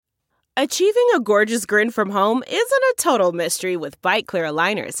Achieving a gorgeous grin from home isn't a total mystery with Bite Clear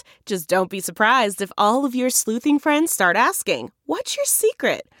aligners. Just don't be surprised if all of your sleuthing friends start asking, "What's your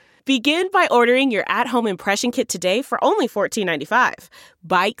secret?" Begin by ordering your at-home impression kit today for only $14.95.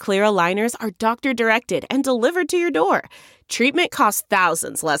 Bite Clear aligners are doctor-directed and delivered to your door. Treatment costs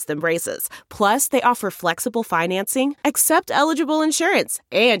thousands less than braces. Plus, they offer flexible financing, accept eligible insurance,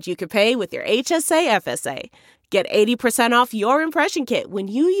 and you can pay with your HSA FSA. Get 80% off your impression kit when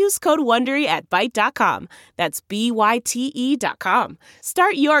you use code WONDERY at Byte.com. That's BYTE.com.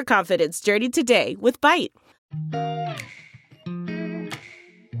 Start your confidence journey today with Byte.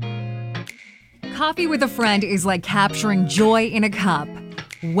 Coffee with a friend is like capturing joy in a cup.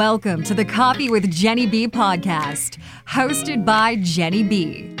 Welcome to the Coffee with Jenny B podcast, hosted by Jenny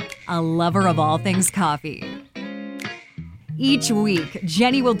B, a lover of all things coffee. Each week,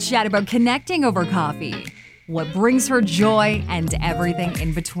 Jenny will chat about connecting over coffee, what brings her joy, and everything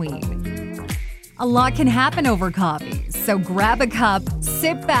in between. A lot can happen over coffee, so grab a cup,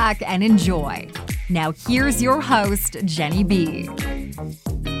 sit back, and enjoy. Now here's your host, Jenny B.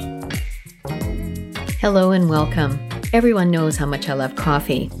 Hello and welcome. Everyone knows how much I love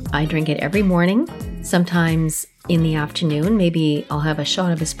coffee. I drink it every morning, sometimes in the afternoon. Maybe I'll have a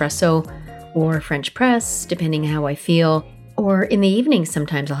shot of espresso or French press, depending how I feel. Or in the evening,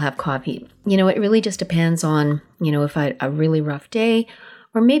 sometimes I'll have coffee. You know, it really just depends on, if I had a really rough day,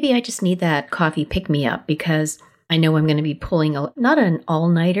 or maybe I just need that coffee pick-me-up because I know I'm going to be pulling, not an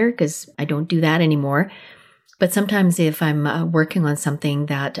all-nighter because I don't do that anymore. But sometimes if I'm working on something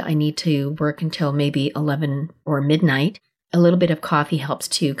that I need to work until maybe 11 or midnight, a little bit of coffee helps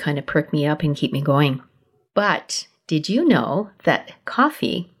to kind of perk me up and keep me going. But did you know that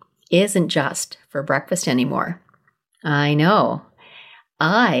coffee isn't just for breakfast anymore? I know.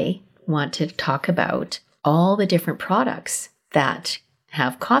 I want to talk about all the different products that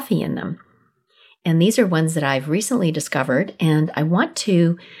have coffee in them. And these are ones that I've recently discovered, and I want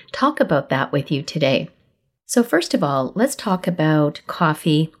to talk about that with you today. So first of all, let's talk about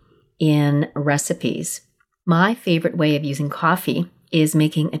coffee in recipes. My favorite way of using coffee is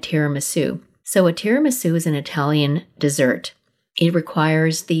making a tiramisu. So a tiramisu is an Italian dessert. It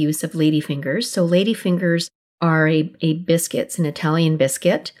requires the use of ladyfingers. So ladyfingers are a biscuit. It's an Italian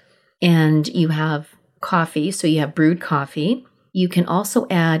biscuit. And you have coffee, so you have brewed coffee. You can also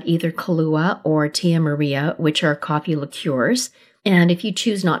add either Kahlua or Tia Maria, which are coffee liqueurs. And if you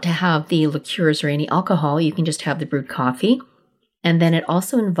choose not to have the liqueurs or any alcohol, you can just have the brewed coffee. And then it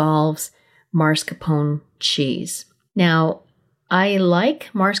also involves mascarpone cheese. Now, I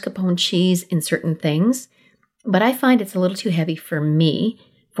like mascarpone cheese in certain things, but I find it's a little too heavy for me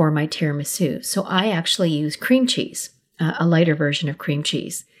for my tiramisu. So I actually use cream cheese, a lighter version of cream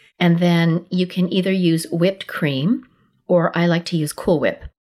cheese. And then you can either use whipped cream or I like to use Cool Whip.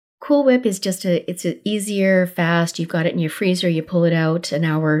 Cool Whip is just it's easier, fast. You've got it in your freezer. You pull it out an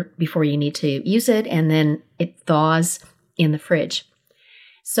hour before you need to use it, and then it thaws in the fridge.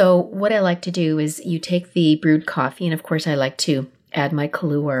 So what I like to do is you take the brewed coffee, and of course I like to add my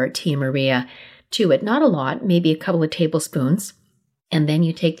Kahlua or Tia Maria to it. Not a lot, maybe a couple of tablespoons. And then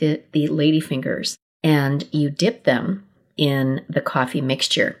you take the ladyfingers and you dip them in the coffee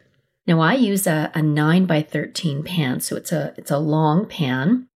mixture. Now I use a 9x13 pan, so it's a long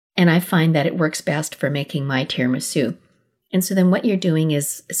pan. And I find that it works best for making my tiramisu. And so then what you're doing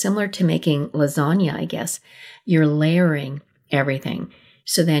is similar to making lasagna, I guess. You're layering everything.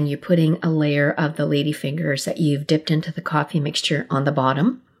 So then you're putting a layer of the ladyfingers that you've dipped into the coffee mixture on the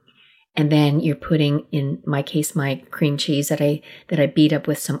bottom. And then you're putting, in my case, my cream cheese that I beat up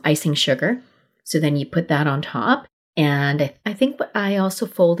with some icing sugar. So then you put that on top. And I think I also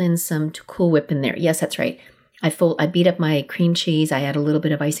fold in some Cool Whip in there. Yes, that's right. I beat up my cream cheese, I add a little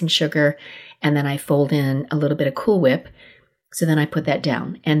bit of icing sugar, and then I fold in a little bit of Cool Whip. So then I put that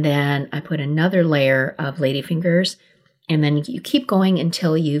down. And then I put another layer of ladyfingers. And then you keep going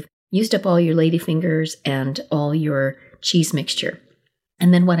until you've used up all your ladyfingers and all your cheese mixture.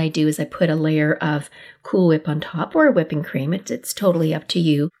 And then what I do is I put a layer of Cool Whip on top or whipping cream. It's totally up to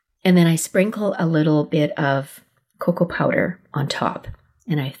you. And then I sprinkle a little bit of cocoa powder on top.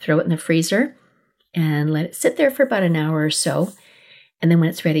 And I throw it in the freezer and let it sit there for about an hour or so. And then when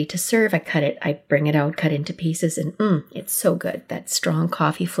it's ready to serve, I bring it out, cut into pieces, and it's so good. That strong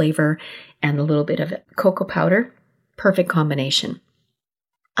coffee flavor and a little bit of cocoa powder, perfect combination.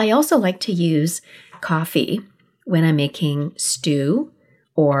 I also like to use coffee when I'm making stew,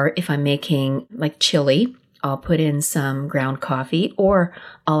 or if I'm making like chili, I'll put in some ground coffee, or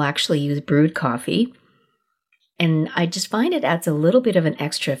I'll actually use brewed coffee. And I just find it adds a little bit of an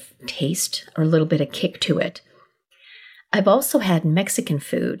extra taste or a little bit of kick to it. I've also had Mexican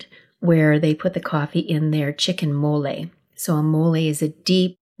food where they put the coffee in their chicken mole. So a mole is a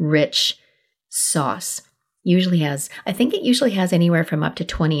deep, rich sauce. I think it usually has anywhere from up to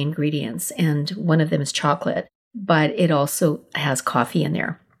 20 ingredients, and one of them is chocolate, but it also has coffee in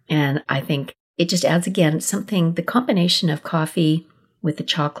there. And I think it just adds, again, the combination of coffee with the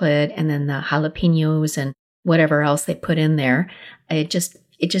chocolate and then the jalapenos and whatever else they put in there.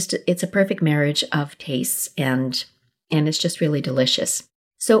 It's a perfect marriage of tastes, and it's just really delicious.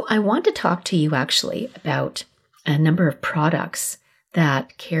 So I want to talk to you actually about a number of products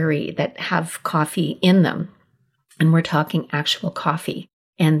that have coffee in them. And we're talking actual coffee.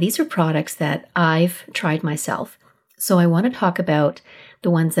 And these are products that I've tried myself. So I want to talk about the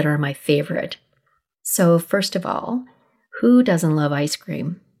ones that are my favorite. So first of all, who doesn't love ice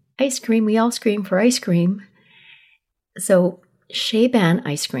cream? Ice cream, we all scream for ice cream. So Chez Ban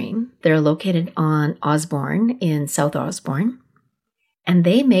Ice Cream, they're located on Osborne in South Osborne. And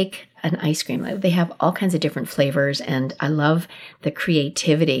they make an ice cream. They have all kinds of different flavors, and I love the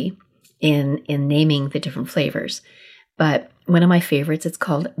creativity in naming the different flavors. But one of my favorites, it's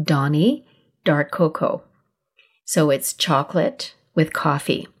called Donny Dark Cocoa. So it's chocolate with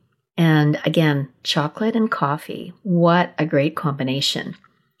coffee. And again, chocolate and coffee, what a great combination.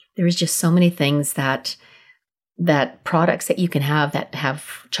 There's just so many things that products that you can have that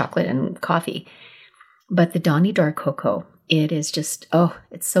have chocolate and coffee. But the Donny Dark Cocoa, it is just,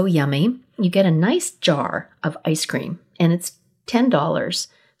 it's so yummy. You get a nice jar of ice cream, and it's $10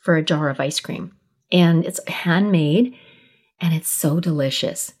 for a jar of ice cream. And it's handmade, and it's so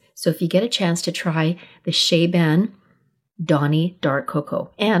delicious. So if you get a chance to try the Chez Ban Donny Dark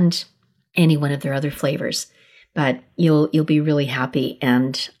Cocoa and any one of their other flavors, but you'll be really happy,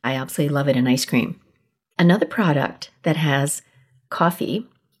 and I absolutely love it in ice cream. Another product that has coffee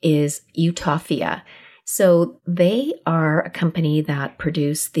is Utopia. So they are a company that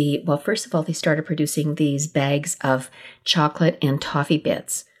produce first of all, they started producing these bags of chocolate and toffee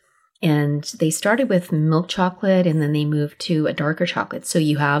bits. And they started with milk chocolate, and then they moved to a darker chocolate. So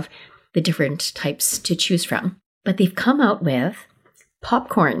you have the different types to choose from. But they've come out with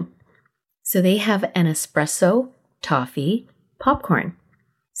popcorn. So they have an espresso toffee popcorn.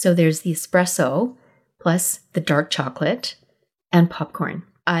 So there's the espresso plus the dark chocolate and popcorn.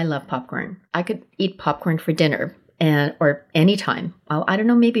 I love popcorn. I could eat popcorn for dinner or anytime. Well, I don't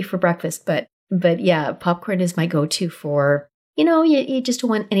know, maybe for breakfast, but yeah, popcorn is my go-to for, you just don't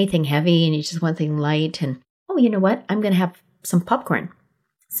want anything heavy and you just want something light. And, you know what? I'm going to have some popcorn.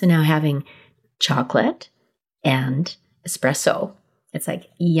 So now having chocolate and espresso, it's like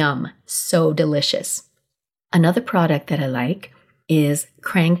yum, so delicious. Another product that I like is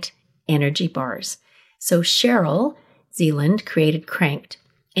Cranked Energy Bars. So Cheryl Zealand created Cranked,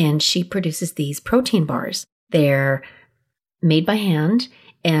 and she produces these protein bars. They're made by hand,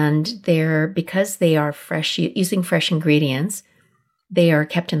 and because they are fresh, using fresh ingredients, they are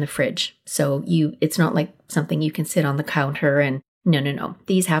kept in the fridge. So it's not like something you can sit on the counter and no.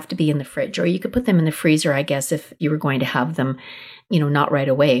 These have to be in the fridge, or you could put them in the freezer, I guess, if you were going to have them, not right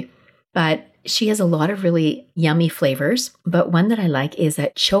away. But she has a lot of really yummy flavors, but one that I like is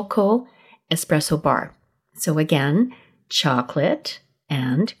a Choco Espresso Bar. So again, chocolate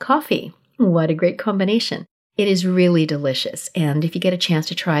and coffee. What a great combination. It is really delicious. And if you get a chance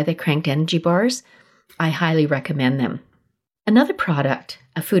to try the Cranked Energy Bars, I highly recommend them. Another product,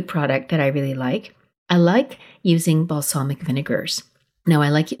 a food product that I really like, I like using balsamic vinegars. Now, I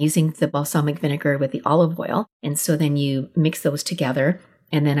like using the balsamic vinegar with the olive oil. And so then you mix those together.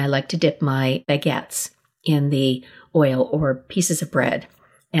 And then I like to dip my baguettes in the oil or pieces of bread.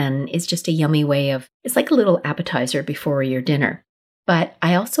 And it's just a yummy way it's like a little appetizer before your dinner. But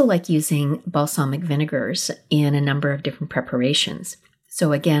I also like using balsamic vinegars in a number of different preparations.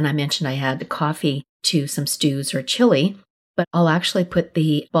 So again, I mentioned I add the coffee to some stews or chili, but I'll actually put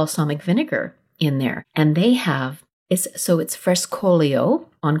the balsamic vinegar in there. And it's Frescolio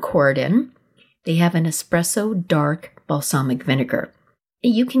on Corydon. They have an espresso dark balsamic vinegar.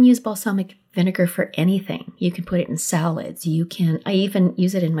 You can use balsamic vinegar for anything. You can put it in salads. I even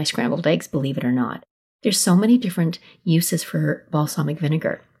use it in my scrambled eggs, believe it or not. There's so many different uses for balsamic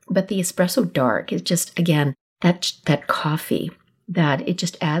vinegar. But the espresso dark is just, again, that coffee, that it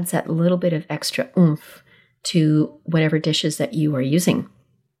just adds that little bit of extra oomph to whatever dishes that you are using.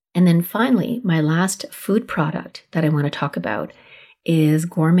 And then finally, my last food product that I want to talk about is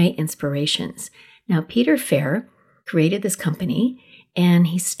Gourmet Inspirations. Now, Peter Fair created this company, and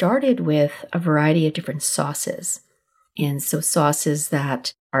he started with a variety of different sauces. And so sauces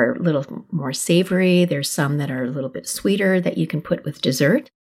that are a little more savory. There's some that are a little bit sweeter that you can put with dessert.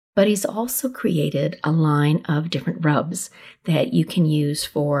 But he's also created a line of different rubs that you can use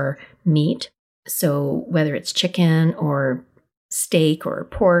for meat. So whether it's chicken or steak or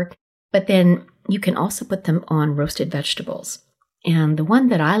pork, but then you can also put them on roasted vegetables. And the one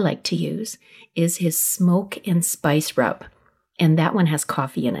that I like to use is his smoke and spice rub. And that one has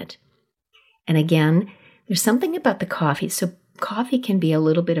coffee in it. And again, there's something about the coffee. So coffee can be a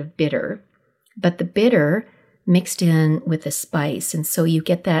little bit of bitter, but the bitter mixed in with the spice. And so you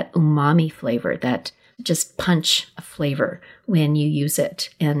get that umami flavor, that just punch of flavor when you use it.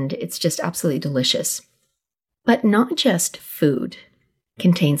 And it's just absolutely delicious. But not just food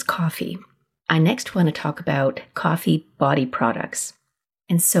contains coffee. I next want to talk about coffee body products.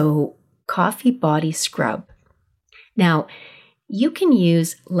 And so coffee body scrub. Now, you can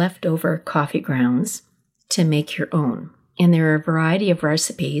use leftover coffee grounds to make your own. And there are a variety of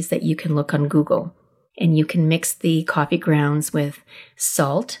recipes that you can look on Google. And you can mix the coffee grounds with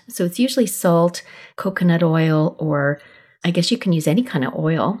salt. So it's usually salt, coconut oil, or I guess you can use any kind of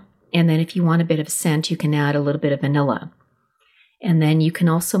oil. And then if you want a bit of scent, you can add a little bit of vanilla. And then you can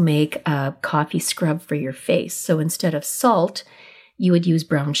also make a coffee scrub for your face. So instead of salt, you would use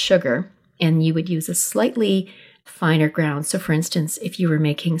brown sugar and you would use a slightly finer ground. So for instance, if you were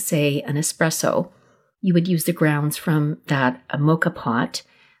making, say, an espresso, you would use the grounds from that mocha pot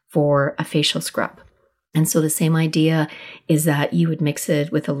for a facial scrub. And so the same idea is that you would mix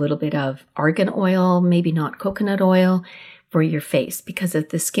it with a little bit of argan oil, maybe not coconut oil, for your face, because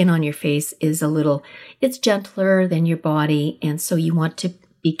the skin on your face is it's gentler than your body. And so you want to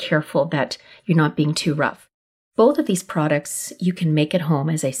be careful that you're not being too rough. Both of these products you can make at home,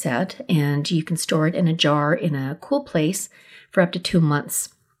 as I said, and you can store it in a jar in a cool place for up to 2 months.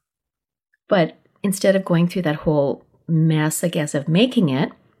 But instead of going through that whole mess, I guess, of making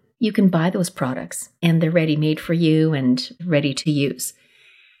it, you can buy those products and they're ready made for you and ready to use.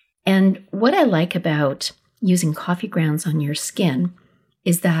 And what I like about using coffee grounds on your skin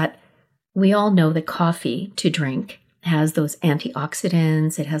is that we all know that coffee to drink has those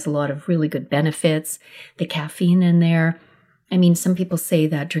antioxidants. It has a lot of really good benefits, the caffeine in there. I mean, some people say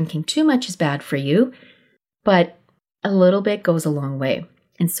that drinking too much is bad for you, but a little bit goes a long way.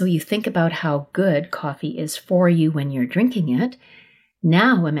 And so you think about how good coffee is for you when you're drinking it.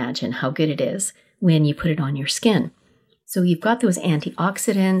 Now imagine how good it is when you put it on your skin. So you've got those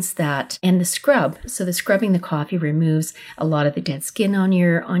antioxidants and the scrub. So the scrubbing the coffee removes a lot of the dead skin on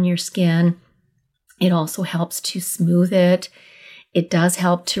your skin. It also helps to smooth it. It does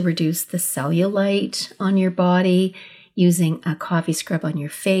help to reduce the cellulite on your body. Using a coffee scrub on your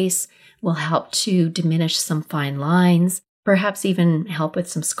face will help to diminish some fine lines, perhaps even help with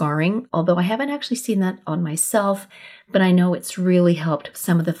some scarring, although I haven't actually seen that on myself, but I know it's really helped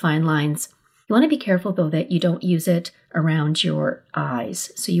some of the fine lines. You want to be careful, though, that you don't use it around your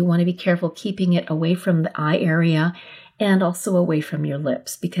eyes. So you want to be careful keeping it away from the eye area and also away from your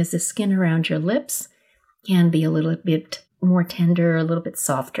lips, because the skin around your lips can be a little bit more tender, a little bit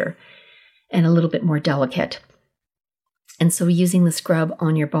softer, and a little bit more delicate. And so using the scrub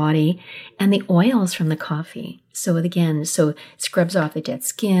on your body and the oils from the coffee. So again, it scrubs off the dead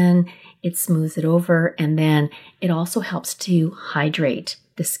skin, it smooths it over, and then it also helps to hydrate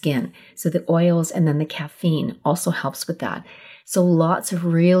the skin. So the oils and then the caffeine also helps with that. So lots of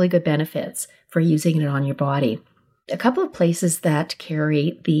really good benefits for using it on your body. A couple of places that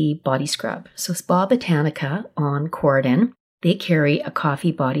carry the body scrub. So Spa Botanica on Corydon, they carry a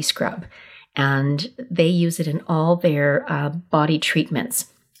coffee body scrub. And they use it in all their body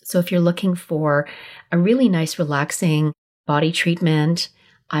treatments. So if you're looking for a really nice, relaxing body treatment,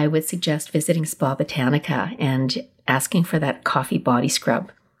 I would suggest visiting Spa Botanica and asking for that coffee body scrub.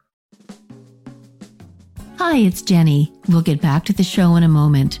 Hi, it's Jenny. We'll get back to the show in a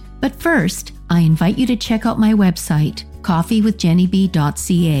moment. But first, I invite you to check out my website,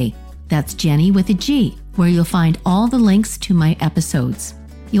 coffeewithjennyb.ca. That's Jenny with a G, where you'll find all the links to my episodes.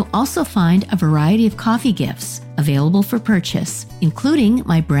 You'll also find a variety of coffee gifts available for purchase, including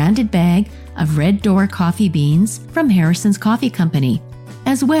my branded bag of Red Door coffee beans from Harrison's Coffee Company.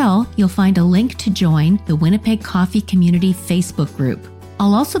 As well, you'll find a link to join the Winnipeg Coffee Community Facebook group.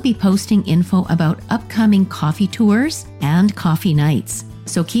 I'll also be posting info about upcoming coffee tours and coffee nights,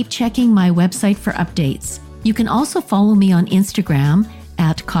 so keep checking my website for updates. You can also follow me on Instagram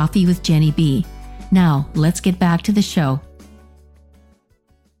at Coffee with Jenny B. Now, let's get back to the show.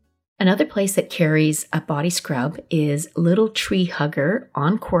 Another place that carries a body scrub is Little Tree Hugger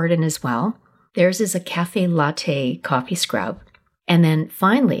on Corydon as well. Theirs is a cafe latte coffee scrub. And then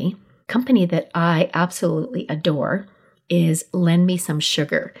finally, a company that I absolutely adore is Lend Me Some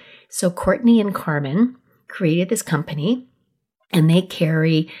Sugar. So Courtney and Carmen created this company, and they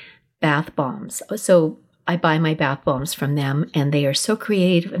carry bath bombs. So I buy my bath bombs from them, and they are so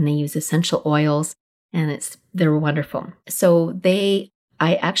creative, and they use essential oils, and they're wonderful. So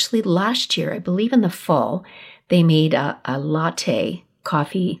I actually last year, I believe in the fall, they made a latte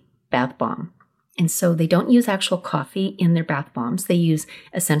coffee bath bomb. And so they don't use actual coffee in their bath bombs. They use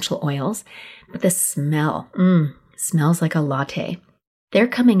essential oils, but the smell, smells like a latte. They're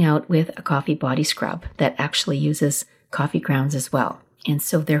coming out with a coffee body scrub that actually uses coffee grounds as well. And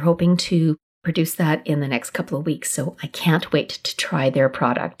so they're hoping to produce that in the next couple of weeks. So I can't wait to try their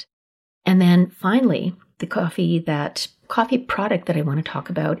product. And then finally, the coffee product that I want to talk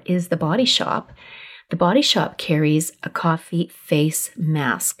about is The Body Shop. The Body Shop carries a coffee face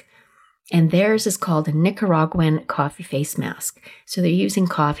mask, and theirs is called a Nicaraguan coffee face mask. So they're using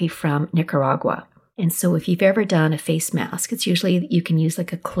coffee from Nicaragua. And so if you've ever done a face mask, it's usually you can use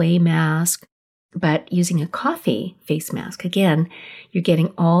like a clay mask, but using a coffee face mask, again, you're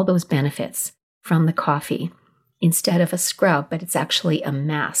getting all those benefits from the coffee instead of a scrub, but it's actually a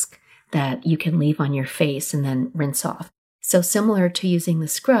mask that you can leave on your face and then rinse off. So similar to using the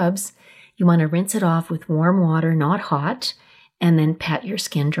scrubs, you want to rinse it off with warm water, not hot, and then pat your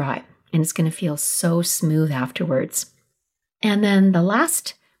skin dry. And it's going to feel so smooth afterwards. And then the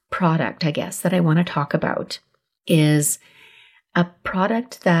last product, I guess, that I want to talk about is a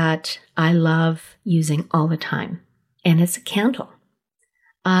product that I love using all the time. And it's a candle.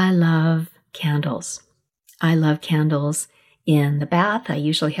 I love candles. I love candles in the bath. I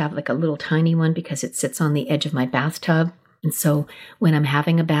usually have like a little tiny one because it sits on the edge of my bathtub. And so when I'm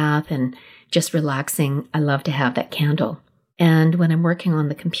having a bath and just relaxing, I love to have that candle. And when I'm working on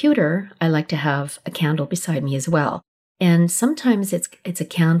the computer, I like to have a candle beside me as well. And sometimes it's a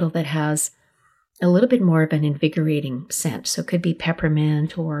candle that has a little bit more of an invigorating scent. So it could be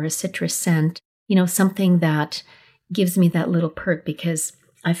peppermint or a citrus scent, something that gives me that little perk, because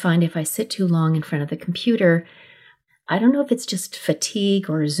I find if I sit too long in front of the computer, I don't know if it's just fatigue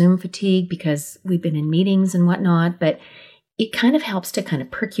or Zoom fatigue because we've been in meetings and whatnot, but it kind of helps to kind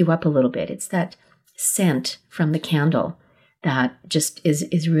of perk you up a little bit. It's that scent from the candle that just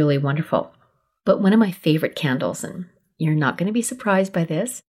is really wonderful. But one of my favorite candles, and you're not going to be surprised by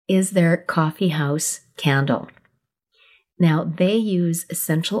this, is their coffee house candle. Now, they use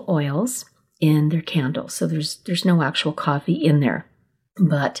essential oils in their candle, so there's no actual coffee in there.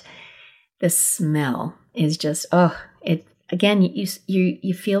 But the smell is just, again,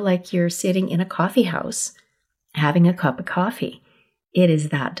 you feel like you're sitting in a coffee house having a cup of coffee. It is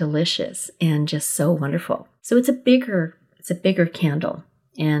that delicious and just so wonderful. So it's a bigger candle,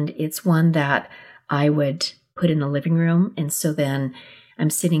 and it's one that I would put in the living room. And so then I'm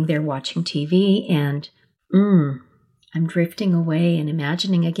sitting there watching TV and I'm drifting away and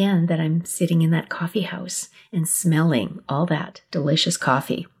imagining again that I'm sitting in that coffee house and smelling all that delicious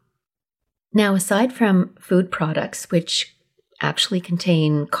coffee. Now, aside from food products, which actually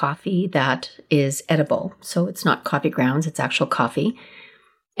contain coffee that is edible, so it's not coffee grounds, it's actual coffee,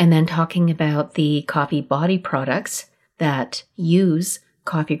 and then talking about the coffee body products that use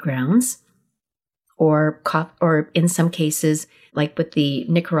coffee grounds, or in some cases, like with the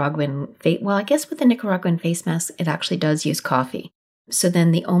Nicaraguan, I guess with the Nicaraguan face mask, it actually does use coffee. So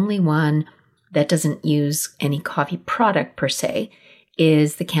then the only one that doesn't use any coffee product per se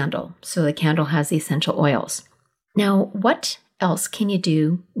is the candle. So the candle has the essential oils. Now, what else can you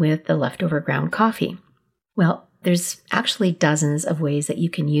do with the leftover ground coffee? Well, there's actually dozens of ways that you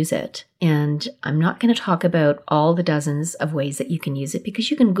can use it. And I'm not going to talk about all the dozens of ways that you can use it because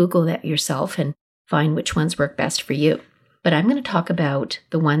you can Google that yourself and find which ones work best for you. But I'm going to talk about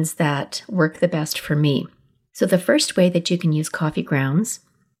the ones that work the best for me. So the first way that you can use coffee grounds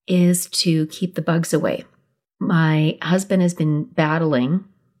is to keep the bugs away. My husband has been battling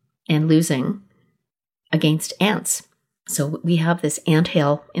and losing against ants. So we have this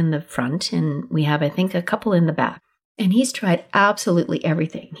anthill in the front, and we have, I think, a couple in the back. And he's tried absolutely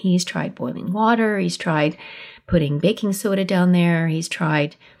everything. He's tried boiling water. He's tried putting baking soda down there. He's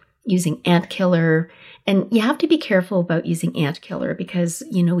tried using ant killer. And you have to be careful about using ant killer because,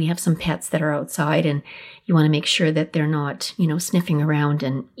 we have some pets that are outside and you want to make sure that they're not, sniffing around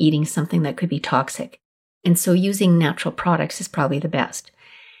and eating something that could be toxic. And so using natural products is probably the best.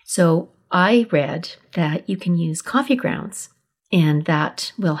 So I read that you can use coffee grounds and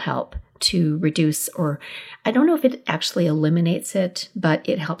that will help to reduce, or I don't know if it actually eliminates it, but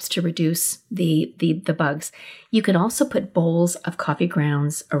it helps to reduce the bugs. You can also put bowls of coffee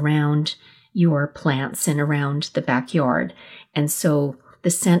grounds around your plants and around the backyard. And so the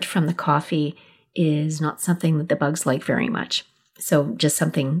scent from the coffee is not something that the bugs like very much. So just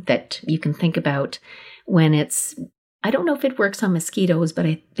something that you can think about when it's I don't know if it works on mosquitoes, but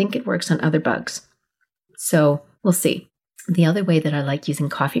I think it works on other bugs. So we'll see. The other way that I like using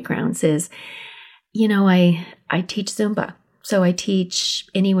coffee grounds is, I teach Zumba. So I teach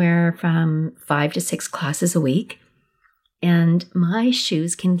anywhere from 5 to 6 classes a week, and my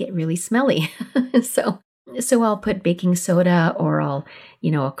shoes can get really smelly. So I'll put baking soda, or I'll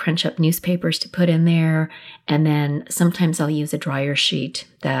crunch up newspapers to put in there. And then sometimes I'll use a dryer sheet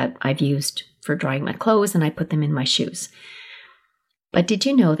that I've used for drying my clothes, and I put them in my shoes. But did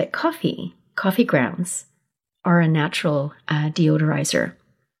you know that coffee grounds are a natural deodorizer?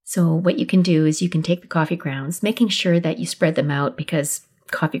 So what you can do is you can take the coffee grounds, making sure that you spread them out, because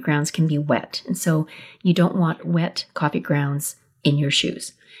coffee grounds can be wet. And so you don't want wet coffee grounds in your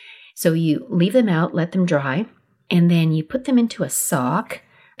shoes. So you leave them out, let them dry, and then you put them into a sock.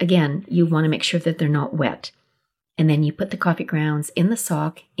 Again, you want to make sure that they're not wet. And then you put the coffee grounds in the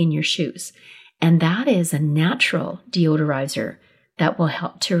sock in your shoes. And that is a natural deodorizer that will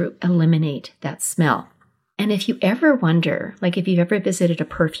help to eliminate that smell. And if you ever wonder, like if you've ever visited a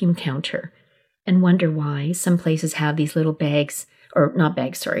perfume counter and wonder why some places have these little bags, or not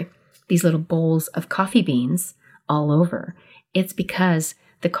bags, sorry, these little bowls of coffee beans all over, it's because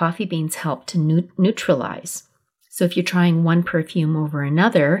the coffee beans help to neutralize. So if you're trying one perfume over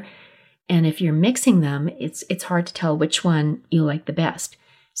another, and if you're mixing them, it's hard to tell which one you like the best.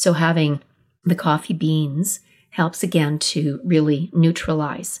 So having the coffee beans helps again to really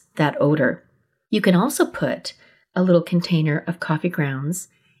neutralize that odor. You can also put a little container of coffee grounds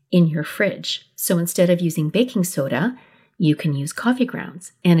in your fridge. So instead of using baking soda, you can use coffee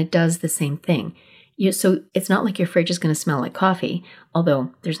grounds, and it does the same thing. So it's not like your fridge is going to smell like coffee,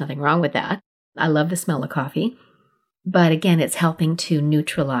 although there's nothing wrong with that. I love the smell of coffee. But again, it's helping to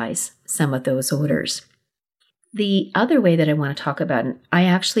neutralize some of those odors. The other way that I want to talk about, and I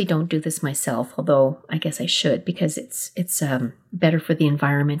actually don't do this myself, although I guess I should, because it's better for the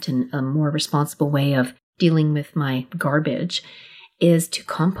environment and a more responsible way of dealing with my garbage, is to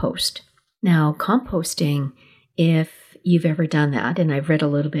compost. Now, composting, if you've ever done that, and I've read a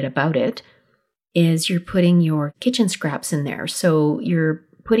little bit about it, is you're putting your kitchen scraps in there. So you're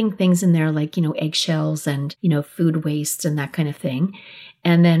putting things in there like, eggshells and, food waste and that kind of thing.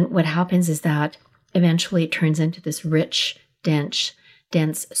 And then what happens is that eventually it turns into this rich, dense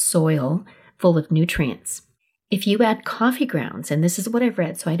soil full of nutrients. If you add coffee grounds, and this is what I've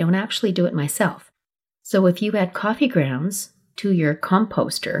read, so I don't actually do it myself. So if you add coffee grounds to your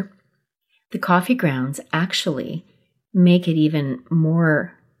composter, the coffee grounds actually make it even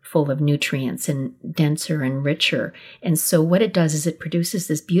more full of nutrients and denser and richer. And so what it does is it produces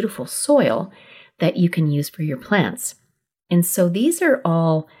this beautiful soil that you can use for your plants. And so these are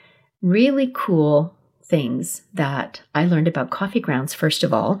all really cool things that I learned about coffee grounds, first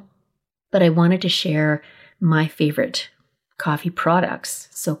of all, but I wanted to share my favorite coffee products.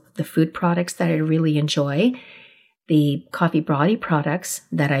 So the food products that I really enjoy, the coffee body products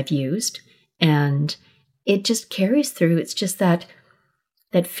that I've used, and it just carries through. It's just that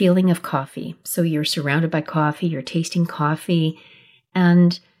feeling of coffee. So you're surrounded by coffee, you're tasting coffee,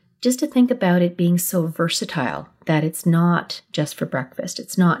 and just to think about it being so versatile, that it's not just for breakfast,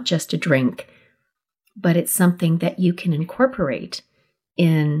 it's not just a drink, but it's something that you can incorporate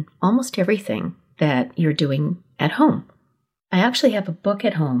in almost everything that you're doing at home. I actually have a book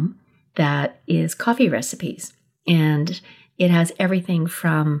at home that is coffee recipes, and it has everything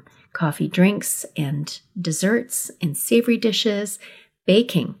from coffee drinks and desserts and savory dishes,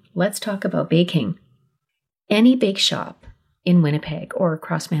 baking. Let's talk about baking. Any bake shop in Winnipeg or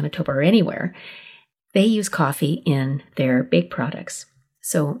across Manitoba or anywhere, they use coffee in their bake products.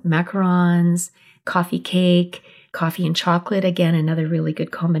 So macarons, coffee cake, coffee and chocolate, again, another really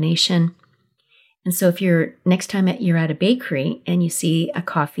good combination. And so if next time you're at a bakery and you see a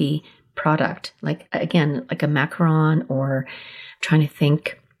coffee product, like a macaron, or I'm trying to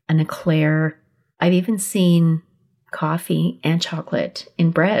think, an eclair. I've even seen coffee and chocolate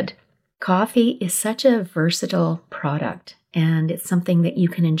in bread. Coffee is such a versatile product, and it's something that you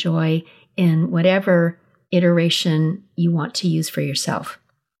can enjoy in whatever iteration you want to use for yourself.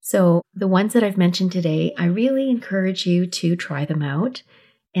 So the ones that I've mentioned today, I really encourage you to try them out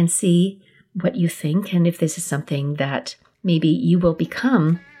and see what you think, and if this is something that maybe you will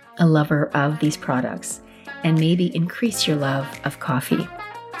become a lover of these products and maybe increase your love of coffee.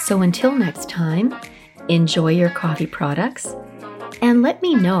 So until next time, enjoy your coffee products and let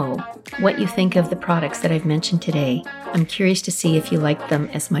me know what you think of the products that I've mentioned today. I'm curious to see if you like them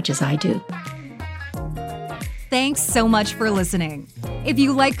as much as I do. Thanks so much for listening. If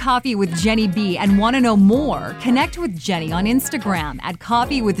you like Coffee with Jenny B and want to know more, connect with Jenny on Instagram at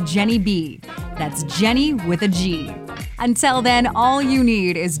Coffee with Jenny B. That's Jenny with a G. Until then, all you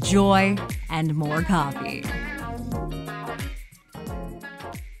need is joy and more coffee.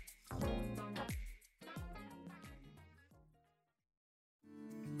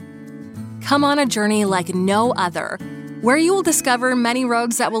 Come on a journey like no other, where you will discover many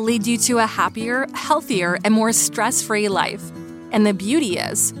roads that will lead you to a happier, healthier, and more stress-free life. And the beauty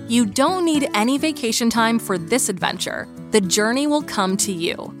is, you don't need any vacation time for this adventure. The journey will come to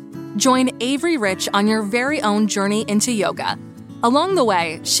you. Join Avery Rich on your very own journey into yoga. Along the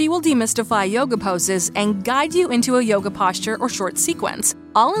way, she will demystify yoga poses and guide you into a yoga posture or short sequence,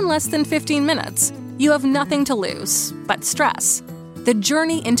 all in less than 15 minutes. You have nothing to lose but stress. The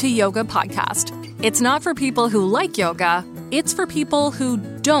Journey into Yoga podcast. It's not for people who like yoga, it's for people who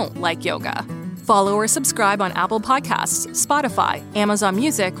don't like yoga. Follow or subscribe on Apple Podcasts, Spotify, Amazon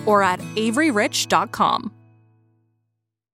Music, or at averyrich.com.